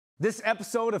This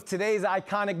episode of today's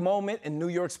iconic moment in New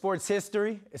York sports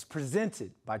history is presented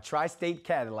by Tri-State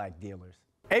Cadillac dealers.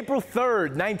 April 3rd,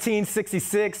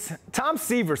 1966, Tom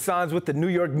Seaver signs with the New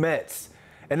York Mets.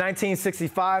 In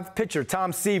 1965, pitcher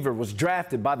Tom Seaver was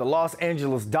drafted by the Los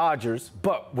Angeles Dodgers,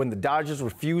 but when the Dodgers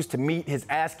refused to meet his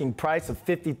asking price of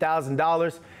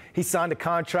 $50,000, he signed a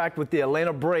contract with the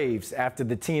Atlanta Braves after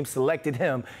the team selected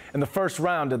him in the first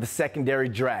round of the secondary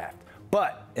draft.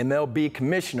 But MLB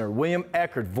Commissioner William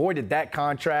Eckert voided that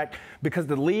contract because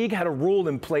the league had a rule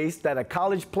in place that a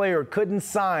college player couldn't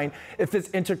sign if his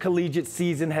intercollegiate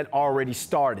season had already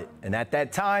started. And at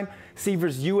that time,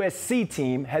 Seaver's USC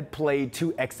team had played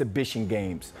 2 exhibition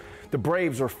games. The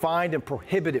Braves were fined and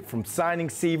prohibited from signing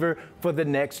Seaver for the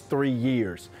next 3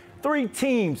 years. 3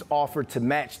 teams offered to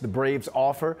match the Braves'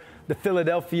 offer: the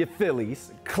Philadelphia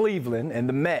Phillies, Cleveland, and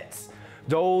the Mets.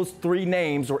 Those 3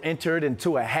 names were entered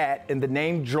into a hat, and the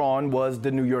name drawn was the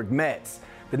New York Mets.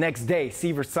 The next day,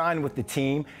 Seaver signed with the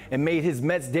team and made his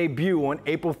Mets debut on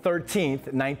April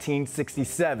 13th,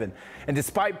 1967. And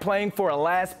despite playing for a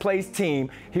last-place team,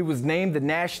 he was named the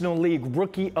National League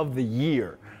Rookie of the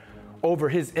Year. Over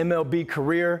his MLB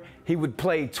career, he would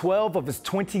play 12 of his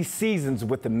 20 seasons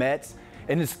with the Mets.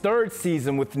 In his 3rd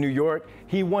season with New York,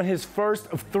 he won his first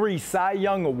of 3 Cy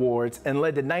Young Awards and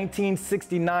led the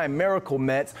 1969 Miracle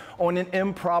Mets on an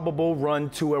improbable run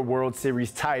to a World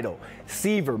Series title.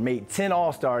 Seaver made 10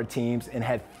 All-Star teams and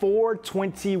had 4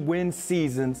 20-win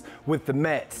seasons with the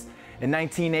Mets. In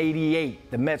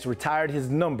 1988, the Mets retired his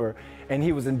number, and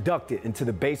he was inducted into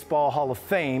the Baseball Hall of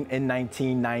Fame in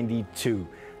 1992.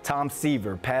 Tom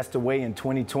Seaver passed away in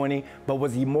 2020, but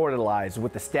was immortalized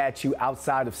with a statue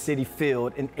outside of Citi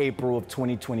Field in April of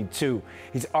 2022.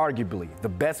 He's arguably the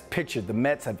best pitcher the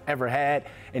Mets have ever had,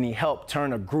 and he helped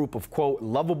turn a group of, quote,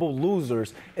 lovable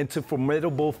losers into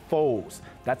formidable foes.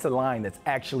 That's a line that's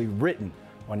actually written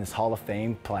on his Hall of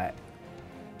Fame plaque.